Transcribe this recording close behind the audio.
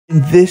In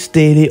this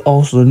daily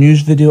Arsenal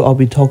news video, I'll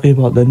be talking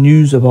about the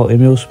news about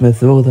Emil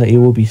Smith Rowe that he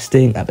will be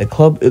staying at the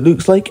club, it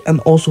looks like, and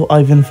also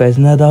Ivan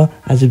Fresneda,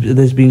 as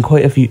there's been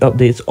quite a few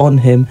updates on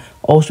him.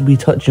 Also be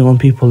touching on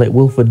people like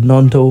Wilfred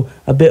Gnonto,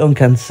 a bit on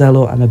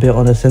Cancelo and a bit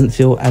on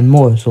Asensio and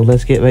more, so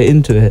let's get right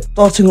into it.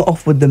 Starting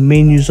off with the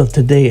main news of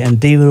today, and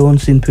David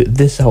Ornstein put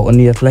this out on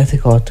the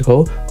Athletic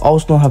article.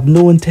 Arsenal have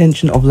no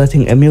intention of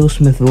letting Emil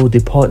Smith Rowe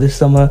depart this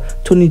summer.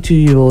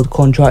 22-year-old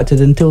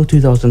contracted until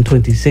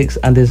 2026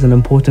 and is an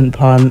important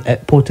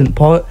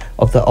part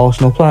of the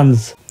Arsenal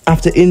plans.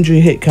 After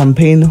injury hit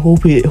campaign,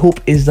 hope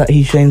is that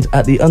he shines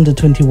at the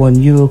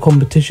under-21 Euro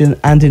competition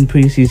and in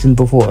pre-season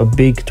before a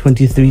big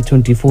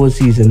 23-24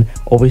 season,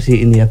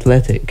 obviously in the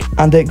Athletic.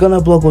 And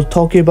Gunnar Blog was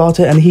talking about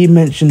it, and he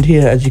mentioned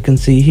here, as you can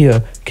see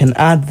here, can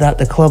add that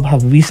the club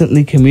have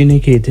recently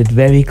communicated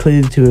very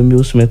clearly to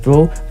Emil Smith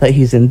Rowe that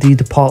he's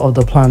indeed part of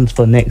the plans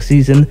for next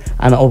season,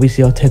 and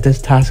obviously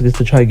Arteta's task is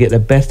to try to get the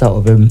best out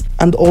of him.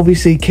 And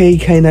obviously Kay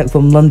Kynette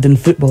from London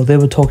Football, they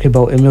were talking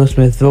about Emil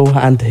Smith Rowe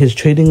and his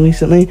training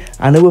recently,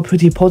 and they were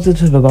pretty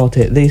positive about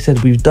it. They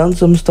said, we've done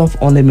some stuff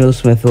on Emil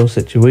Smith Rowe's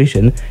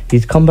situation,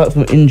 he's come back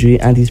from injury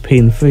and he's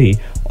pain free.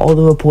 All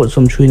the reports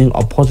from training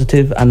are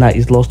positive, and that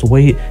he's lost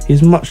weight,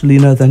 he's much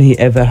leaner than he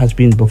ever has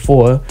been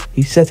before,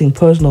 he's setting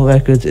personal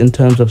records in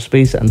terms of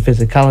space and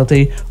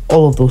physicality,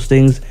 all of those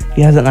things.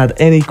 He hasn't had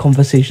any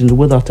conversations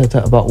with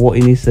Arteta about what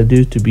he needs to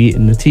do to be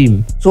in the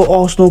team. So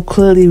Arsenal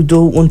clearly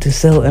don't want to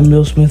sell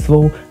Emil Smith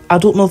Rowe. I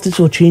don't know if this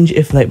will change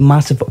if like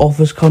massive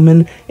offers come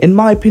in. In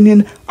my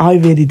opinion, I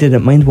really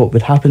didn't mind what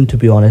would happen, to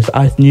be honest.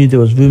 I knew there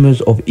was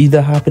rumours of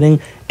either happening.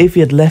 If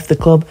he had left the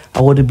club,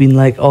 I would have been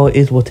like, oh, it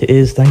is what it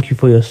is, thank you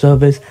for your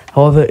service.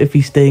 However, if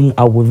he's staying,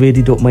 I would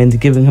really don't mind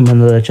giving him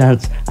another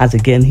chance, as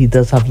again, he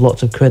does have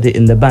lots of credit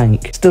in the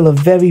bank. Still a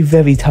very,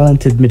 very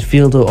talented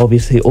midfielder,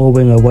 obviously, or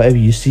winger, whatever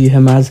you see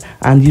him as,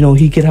 and you know,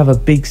 he could have a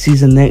big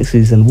season next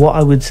season. What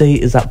I would say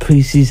is that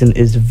pre-season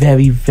is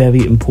very,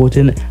 very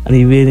important, and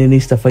he really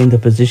needs to find a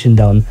position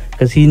down,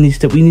 because we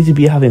need to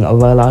be having a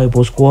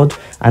reliable squad,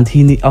 and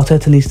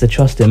Arteta needs to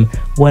trust him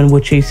when we're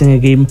chasing a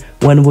game,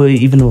 when we're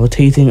even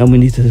rotating and we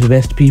need to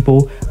rest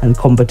people and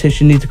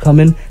competition need to come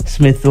in.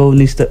 Smith Rowe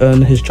needs to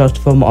earn his trust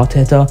from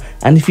Arteta,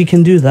 and if he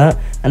can do that,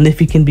 and if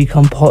he can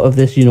become part of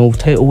this, you know,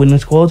 title winning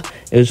squad,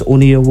 it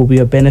only will be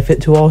a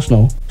benefit to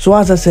Arsenal. So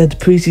as I said,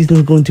 pre-season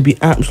is going to be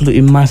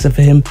absolutely massive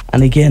for him,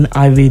 and again,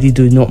 I really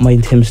do not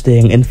mind him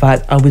staying. In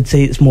fact, I would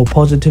say it's more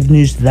positive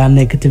news than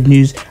negative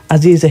news,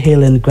 as he is a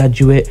Hale-End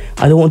graduate.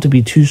 I don't want to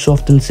be too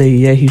soft and say,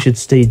 yeah, he should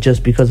stay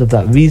just because of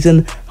that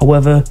reason.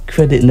 However,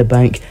 credit in the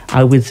bank,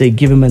 I would say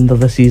give him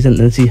another season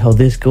and see how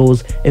this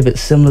goes. If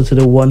it's similar to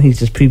the one he's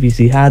just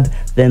previously had,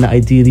 then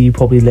ideally you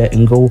probably let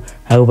him go.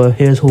 However,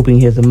 here's hoping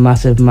he has a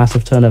massive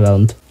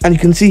turnaround. And you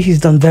can see he's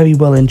done very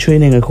well in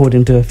training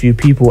according to a few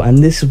people, and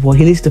this is what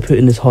he needs to put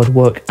in his hard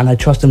work, and I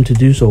trust him to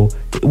do so.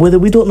 Whether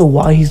we don't know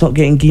why he's not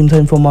getting game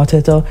time from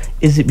Arteta,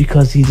 is it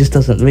because he just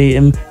doesn't rate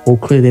him? Well,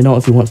 clearly not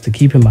if he wants to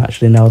keep him,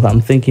 actually, now that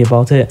I'm thinking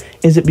about it.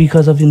 Is it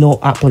because of, you know,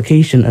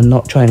 application and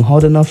not trying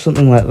hard enough,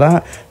 something like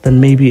that? Then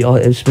maybe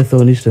Smith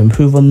Rowe needs to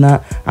improve on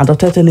that, and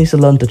Arteta needs to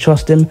learn to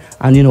trust him,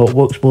 and you know, it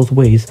works both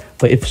ways.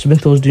 But if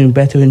Smith Rowe's doing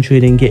better in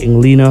training, getting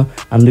leaner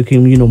and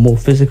looking, you know, more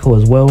physical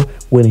as well,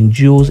 winning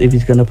duels, if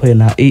he's going to play in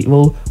that 8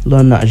 role,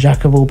 learn that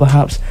Xhaka role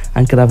perhaps,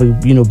 and could have a,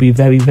 you know, be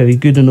very, very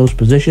good in those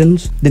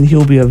positions, then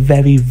he'll be a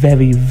very,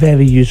 very,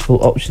 very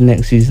useful option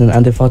next season.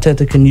 And if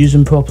Arteta can use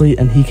him properly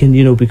and he can,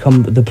 you know,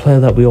 become the player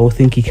that we all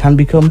think he can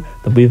become,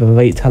 then we have a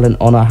right talent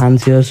on our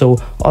hands here. So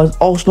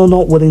Arsenal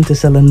not willing to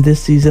sell him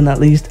this season at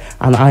least,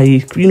 and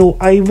I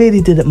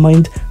really didn't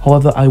mind.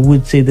 However, I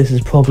would say this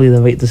is probably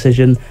the right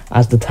decision,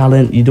 as the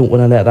talent, you don't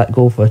want to let that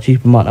go for a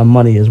cheap amount of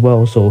money as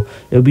well. So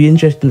it'll be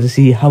interesting to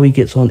see how he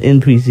gets on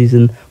in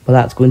pre-season, but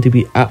that's going to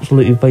be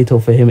absolutely vital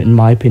for him in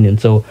my opinion.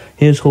 So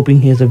here's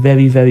hoping he has a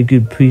very, very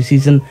good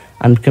pre-season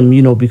and can,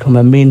 you know, become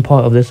a main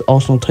part of this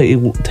Arsenal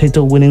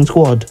title winning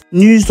squad.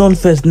 News on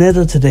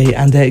Fresneda today,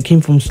 and it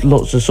came from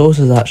lots of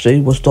sources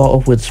actually. We'll start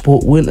off with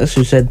Sport Witness,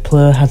 who said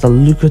player has a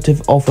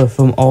lucrative offer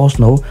from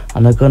Arsenal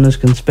and the Gunners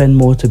can spend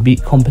more to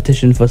beat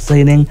competition for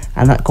signing,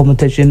 and that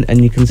competition,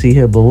 and you can see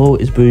here below,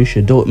 is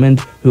Borussia Dortmund,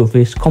 who will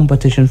face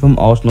competition from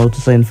Arsenal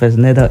to sign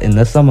Fresneda in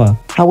the summer.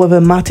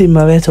 However, Mate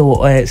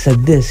Moretto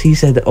said this. He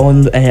said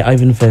on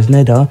Ivan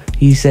Fresneda,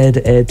 he said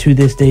to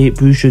this day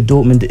Borussia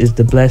Dortmund is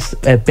the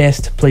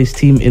best placed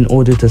team in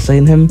order to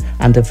sign him,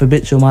 and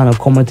Fabrizio Romano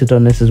commented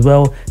on this as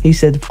well. He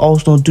said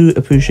Arsenal do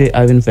appreciate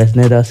Ivan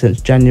Fresneda since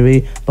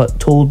January, but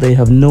told they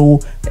have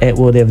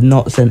they have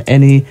not sent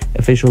any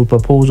official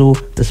proposal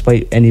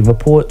despite any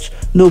reports.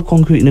 No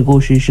concrete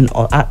negotiation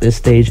at this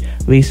stage.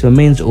 Race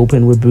remains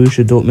open, with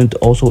Borussia Dortmund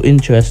also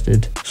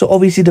interested. So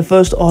obviously the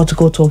first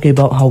article talking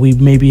about how we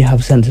maybe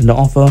have sent an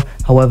offer,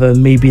 however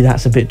maybe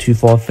that's a bit too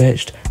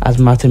far-fetched, as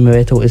Mate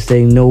Moretto is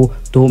saying no,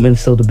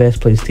 Dortmund's still the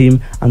best placed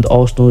team, and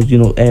Arsenal's,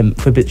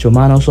 Fabrizio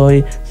Romano,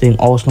 saying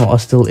Arsenal are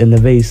still in the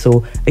race.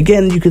 So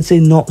again, you could say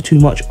not too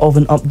much of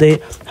an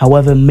update.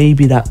 However,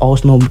 maybe that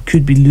Arsenal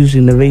could be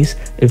losing the race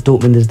if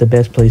Dortmund is the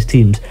best placed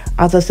teams.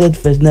 As I said,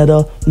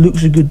 Fresneda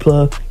looks a good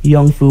player,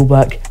 young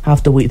fullback.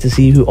 Have to wait to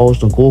see who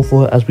Arsenal go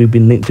for, as we've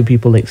been linked to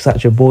people like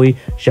Sacha Boy,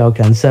 João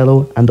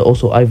Cancelo, and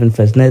also Ivan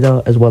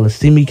Fresneda, as well as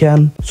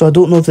Simikan. So I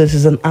don't know if this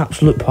is an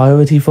absolute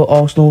priority for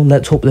Arsenal.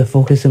 Let's hope they're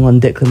focusing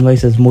on Declan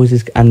Rice as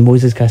Moises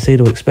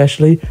Caicedo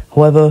especially.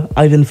 However,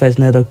 Ivan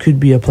Fresneda could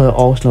be a player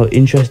Arsenal are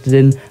interested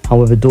in.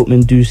 However,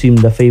 Dortmund do seem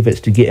the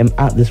favourites to get him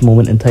at this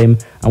moment in time,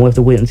 and we'll have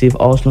to wait and see if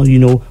Arsenal,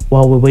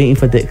 while we're waiting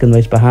for Declan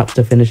Rice perhaps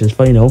to finish his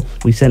final,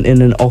 we sent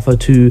in an offer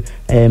to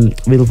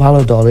Real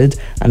Valladolid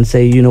and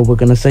say, we're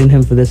going to sign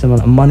him for this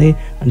amount of money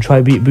and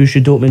try beat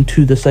Borussia Dortmund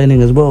to the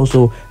signing as well.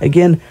 So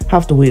again,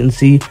 have to wait and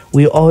see.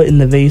 We are in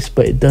the race,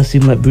 but it does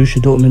seem like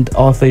Borussia Dortmund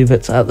are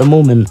favourites at the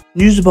moment.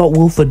 News about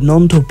Wilfried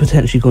Gnonto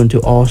potentially going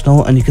to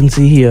Arsenal, and you can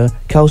see here,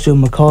 Calcio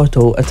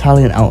Mercato,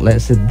 Italian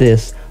outlet, said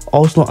this: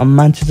 Arsenal and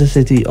Manchester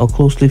City are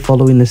closely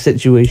following the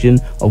situation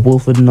of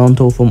Wilfried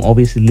Gnonto from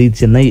obviously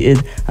Leeds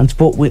United, and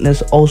Sport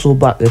Witness also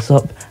backed this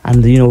up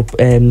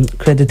and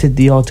credited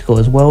the article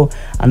as well.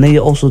 And they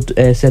also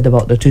said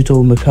about the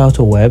Tutto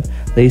Mercato web,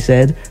 they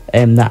said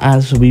that,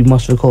 as we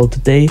must recall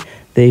today,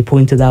 they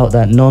pointed out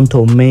that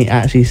Gnonto may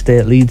actually stay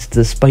at Leeds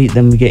despite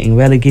them getting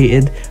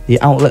relegated. The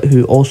outlet,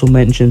 who also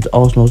mentioned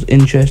Arsenal's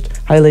interest,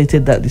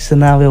 highlighted that the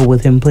scenario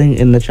with him playing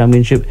in the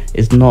Championship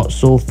is not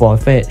so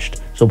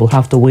far-fetched. So we'll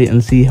have to wait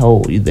and see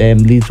how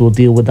Leeds will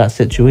deal with that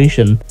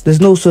situation.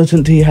 There's no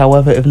certainty,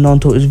 however, if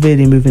Gnonto is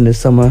really moving this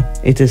summer.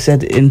 It is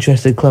said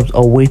interested clubs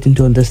are waiting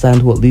to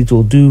understand what Leeds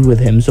will do with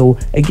him. So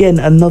again,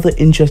 another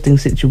interesting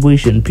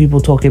situation. People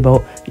talking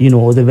about,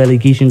 the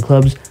relegation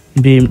clubs.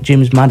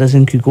 James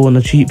Maddison could go on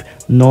the cheap,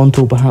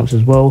 Gnonto perhaps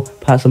as well,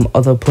 perhaps some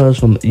other players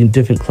from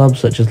different clubs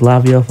such as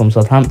Lavia from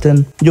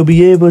Southampton. You'll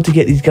be able to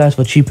get these guys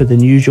for cheaper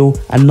than usual,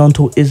 and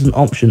Gnonto is an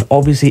option.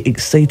 Obviously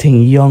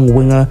exciting young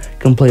winger,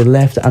 can play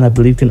left and I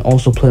believe can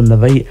also play on the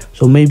right,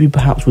 so maybe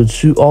perhaps would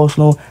suit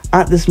Arsenal.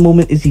 At this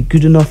moment, is he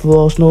good enough for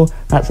Arsenal?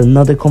 That's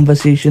another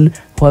conversation.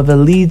 However,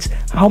 Leeds,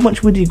 how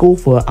much would he go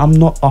for? I'm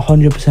not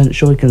 100%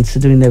 sure,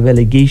 considering their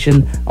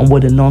relegation, and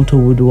whether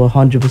Gnonto would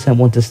 100%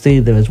 want to stay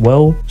there as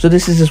well. So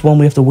this is just one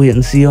we have to wait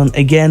and see on.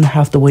 Again,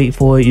 have to wait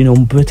for,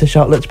 British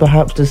outlets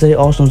perhaps to say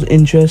Arsenal's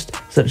interest,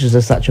 such as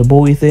the Sacha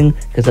Boey thing,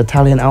 because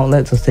Italian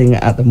outlets are saying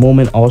at the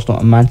moment Arsenal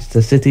and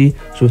Manchester City,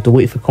 so we have to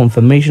wait for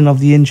confirmation of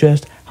the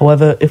interest.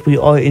 However, if we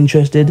are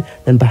interested,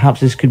 then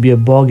perhaps this could be a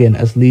bargain,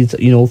 as Leeds,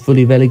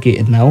 fully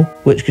relegated now,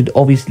 which could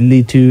obviously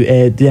lead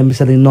to them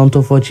selling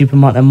Gnonto for a cheap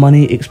amount of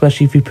money,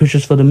 especially if he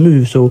pushes for the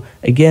move. So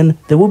again,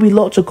 there will be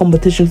lots of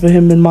competition for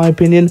him, in my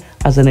opinion,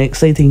 as an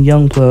exciting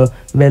young player.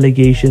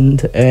 Relegation,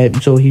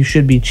 so he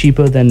should be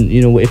cheaper than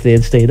if they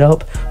had stayed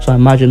up. So I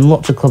imagine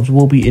lots of clubs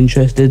will be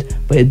interested,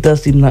 but it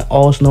does seem like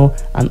Arsenal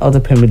and other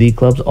Premier League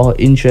clubs are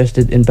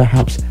interested in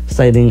perhaps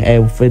signing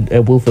Wilfried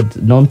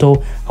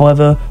Gnonto.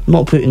 However,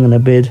 not putting in a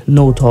bid,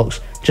 no talks,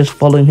 just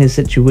following his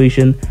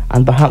situation,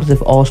 and perhaps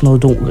if Arsenal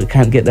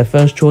can't get their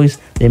first choice,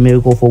 they may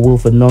go for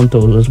Wilfried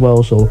Gnonto as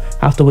well. So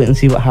have to wait and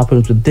see what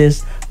happens with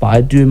this, but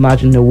I do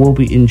imagine there will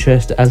be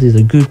interest, as he's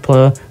a good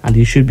player and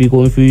he should be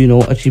going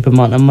through a cheap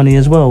amount of money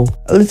as well.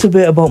 A little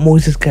bit about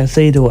Moises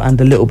Caicedo and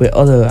a little bit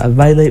other.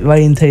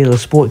 Ryan Taylor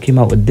Sport came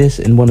out with this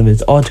in one of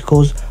his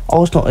articles.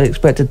 Arsenal are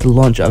expected to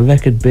launch a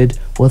record bid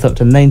worth up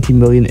to 90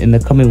 million in the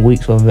coming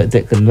weeks for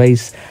Declan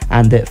Rice,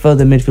 and that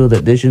further midfield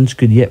additions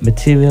could yet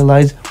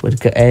materialise, with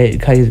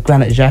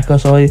Granit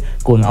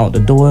Xhaka going out the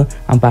door,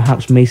 and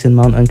perhaps Mason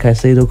Mount and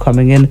Caicedo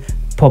coming in.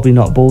 Probably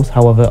not both,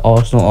 however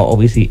Arsenal are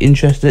obviously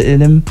interested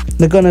in him.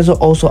 The Gunners are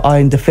also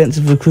eyeing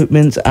defensive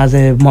recruitments, as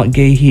Mark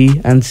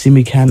Gahey and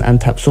Simikan and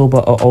Tapsoba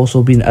are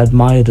also being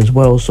admired as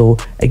well. So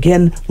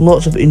again,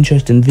 lots of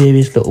interest in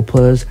various little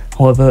players.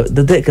 However,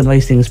 the Declan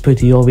Rice thing is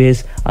pretty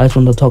obvious. I just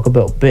want to talk a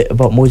bit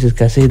about Moises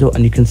Caicedo,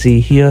 and you can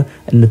see here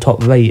in the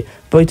top right,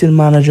 Brighton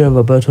manager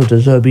Roberto De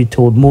Zerbi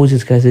told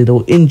Moises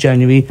Caicedo in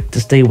January to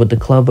stay with the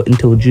club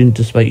until June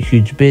despite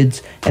huge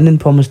bids, and then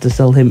promised to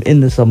sell him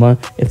in the summer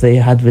if they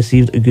had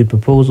received a good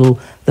proposal.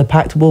 The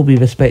pact will be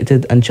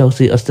respected, and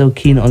Chelsea are still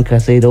keen on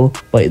Caicedo,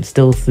 but it's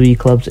still 3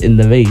 clubs in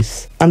the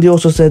race. And he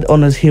also said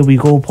on his Here We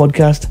Go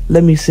podcast,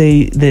 "Let me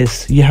say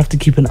this, you have to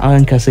keep an eye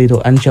on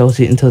Caicedo and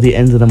Chelsea until the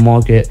end of the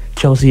market.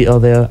 Chelsea are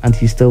there and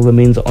he still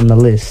remains on the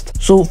list."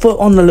 So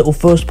on the little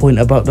first point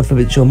about the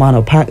Fabrizio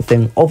Romano pact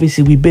thing,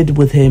 obviously we bid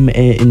with him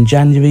in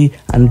January,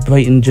 and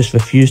Brighton just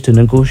refused to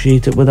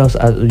negotiate it with us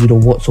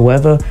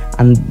whatsoever.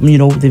 And we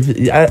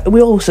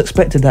always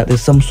expected that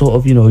there's some sort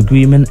of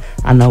agreement,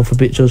 and now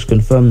Fabrizio's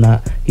confirmed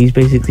that. he's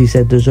basically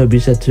said De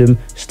Zerbi said to him,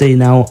 stay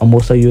now and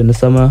we'll sell you in the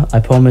summer. I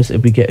promise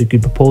if we get a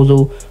good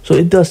proposal. So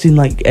it does seem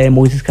like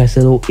Moises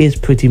Caicedo is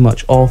pretty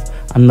much off,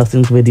 and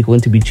nothing's really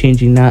going to be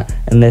changing that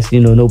unless, you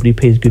know, nobody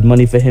pays good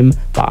money for him.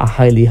 But I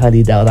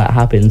highly doubt that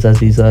happens, as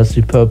he's a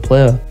superb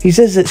player. He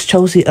says it's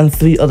Chelsea and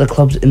 3 other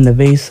clubs in the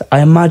race.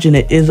 I imagine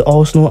it is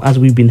Arsenal, as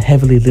we've been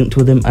heavily linked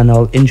with him and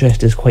our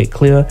interest is quite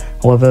clear.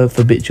 However,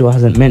 Fabrizio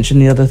hasn't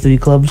mentioned the other 3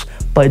 clubs,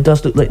 but it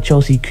does look like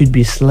Chelsea could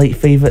be slight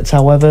favourites.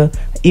 However,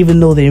 even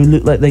though they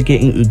look like they're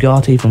getting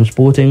Ugarte from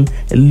Sporting,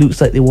 it looks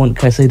like they want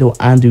Caicedo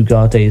and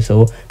Ugarte,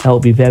 so that will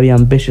be very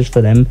ambitious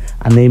for them,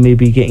 and they may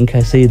be getting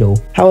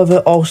Caicedo.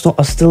 However, Arsenal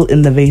are still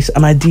in the race,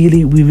 and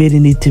ideally we really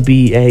need to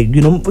be,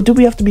 you know, do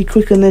we have to be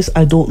quick on this?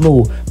 I don't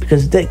know,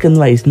 because Declan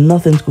Rice,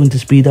 nothing's going to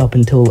speed up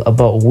until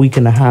about a week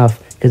and a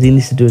half, because he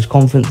needs to do his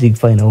Conference League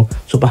final.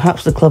 So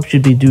perhaps the club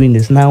should be doing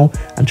this now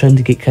and trying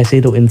to get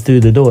Caicedo in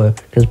through the door,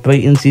 because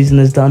Brighton's season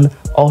is done,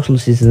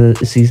 Arsenal's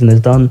season is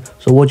done.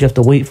 So what do you have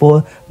to wait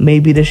for?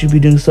 Maybe they should be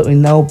doing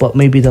something now, but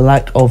maybe the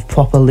lack of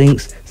proper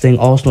links saying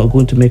Arsenal are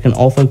going to make an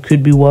offer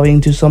could be worrying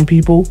to some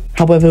people.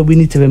 However, we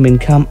need to remain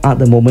calm at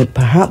the moment.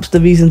 Perhaps the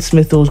reason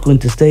Smith Rowe is going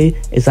to stay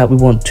is that we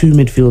want 2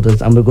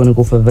 midfielders and we're going to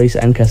go for Rice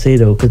and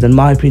Caicedo, because in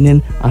my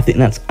opinion, I think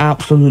that's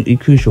absolutely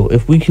crucial.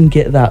 If we can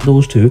get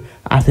those 2,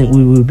 I think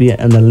we will be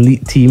an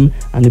elite team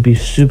and it'd be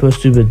super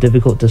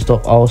difficult to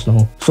stop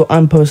Arsenal. So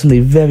I'm personally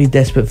very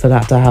desperate for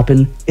that to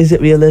happen. Is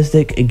it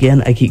realistic?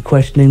 Again, I keep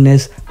questioning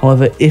this.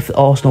 However, if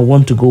Arsenal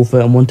want to go for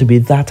it and want to be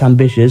that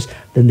ambitious,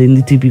 then they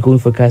need to be going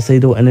for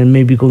Caicedo and then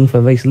maybe going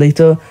for Rice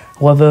later.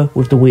 However,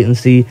 we have to wait and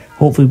see.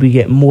 Hopefully we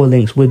get more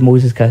links with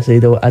Moises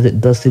Caicedo, as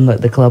it does seem like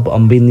the club are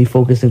mainly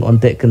focusing on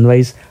Declan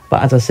Rice.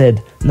 But as I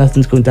said,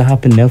 nothing's going to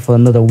happen now for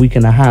another week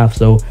and a half,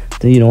 so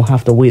you know,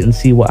 have to wait and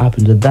see what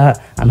happens with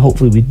that, and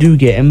hopefully we do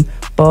get him.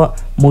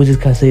 But Moises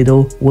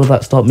Caicedo, will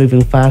that start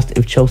moving fast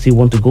if Chelsea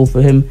want to go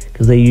for him,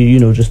 because they, you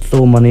know, just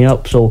throw money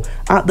up? So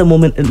at the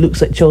moment it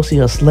looks like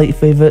Chelsea are slight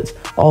favourites,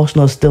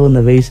 Arsenal are still in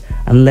the race,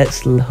 and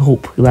let's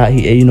hope that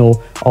you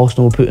know,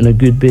 Arsenal will put in a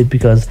good bid,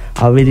 because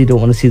I really don't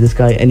want to see this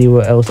guy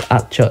anywhere else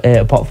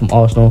apart from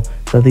Arsenal.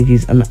 I think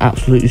he's an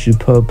absolutely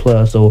superb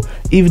player. So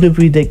even if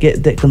we did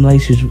get Declan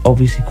Rice, who's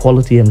obviously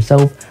quality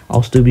himself,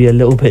 I'll still be a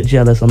little bit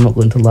jealous, I'm not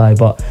going to lie.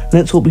 But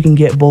let's hope we can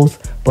get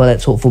both. But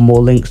let's hope for more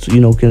links, you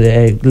know,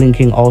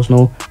 linking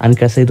Arsenal and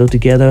Caicedo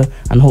together,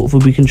 and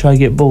hopefully we can try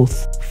get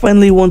both.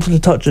 Finally, wanted to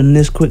touch on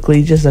this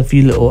quickly, just a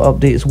few little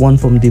updates. One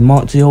from Di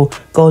Marzio: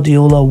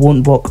 Guardiola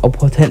won't block a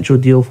potential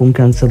deal from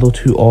Cancelo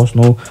to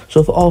Arsenal.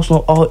 So if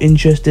Arsenal are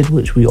interested,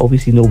 which we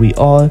obviously know we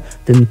are,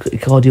 then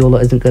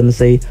Guardiola isn't going to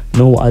say,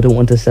 no, I don't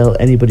want to sell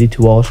anybody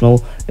to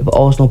Arsenal. If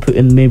Arsenal put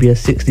in maybe a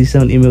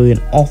 60-70 million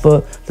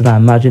offer, then I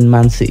imagine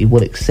Man City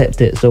will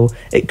accept it. So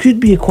it could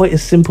be quite a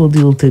simple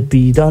deal to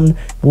be done.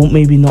 Won't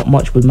maybe not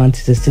much with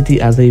Manchester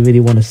City, as they really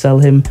want to sell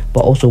him,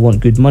 but also want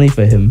good money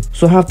for him.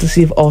 So I have to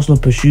see if Arsenal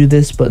pursue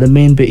this. But the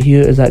main bit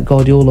here is that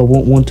Guardiola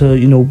won't want to,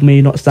 you know,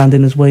 may not stand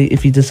in his way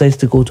if he decides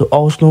to go to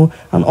Arsenal.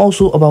 And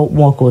also about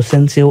Marco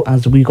Asensio,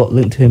 as we got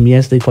linked to him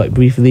yesterday quite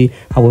briefly.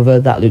 However,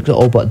 that looks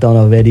all but done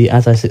already,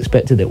 as I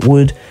suspected it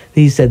would.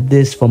 He said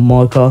this from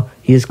Marca: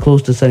 he is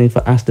close to signing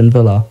for Aston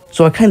Villa.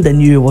 So I kind of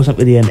knew it wasn't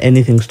really an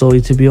anything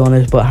story, to be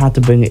honest, but I had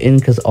to bring it in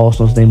because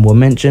Arsenal's name were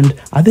mentioned.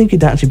 I think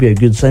it'd actually be a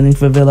good signing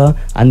for Villa,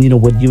 and you know,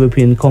 with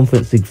European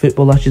Conference League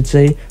football, I should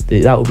say,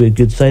 that would be a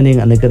good signing,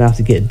 and they're going to have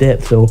to get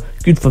depth, so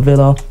good for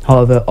Villa.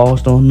 However,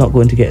 Arsenal not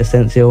going to get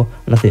Asensio,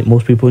 and I think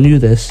most people knew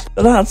this.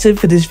 But that's it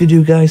for this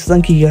video, guys.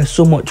 Thank you guys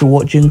so much for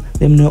watching.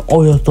 Let me know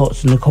all your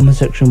thoughts in the comment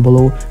section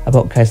below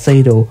about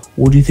Caicedo.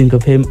 What do you think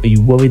of him? Are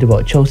you worried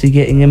about Chelsea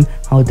getting him?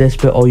 How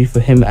desperate are you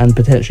for him and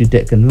potentially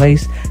Declan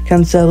Rice?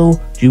 Cancelo,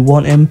 do you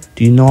want him?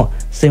 Do you not?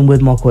 Same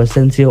with Marco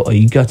Asensio. Are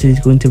you gutted he's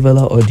going to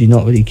Villa, or do you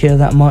not really care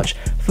that much?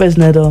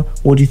 Fresneda,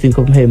 what do you think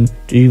of him?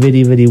 Do you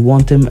really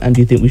want him, and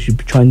do you think we should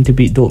be trying to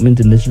beat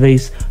Dortmund in this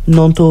race?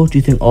 Nonto, do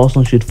you think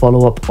Arsenal should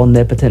follow up on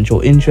their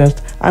potential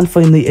interest? And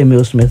finally,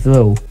 Emil Smith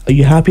Rowe. Are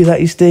you happy that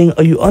he's staying?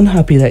 Are you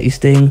unhappy that he's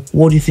staying?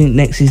 What do you think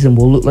next season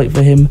will look like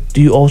for him?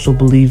 Do you also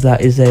believe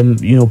that his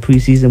you know,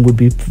 pre-season would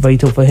be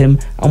vital for him?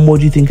 And what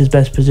do you think his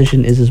best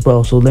position is as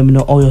well? So let me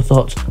know all your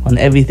thoughts on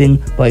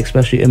everything, but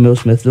especially Emil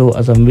Smith Rowe,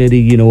 as I'm really,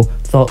 you know,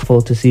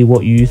 thoughtful to see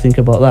what you think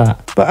about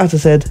that. But as I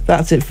said,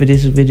 that's it for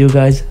this video,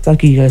 guys.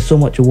 Thank you guys so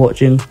much for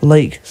watching.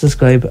 Like,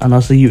 subscribe, and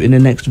I'll see you in the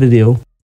next video.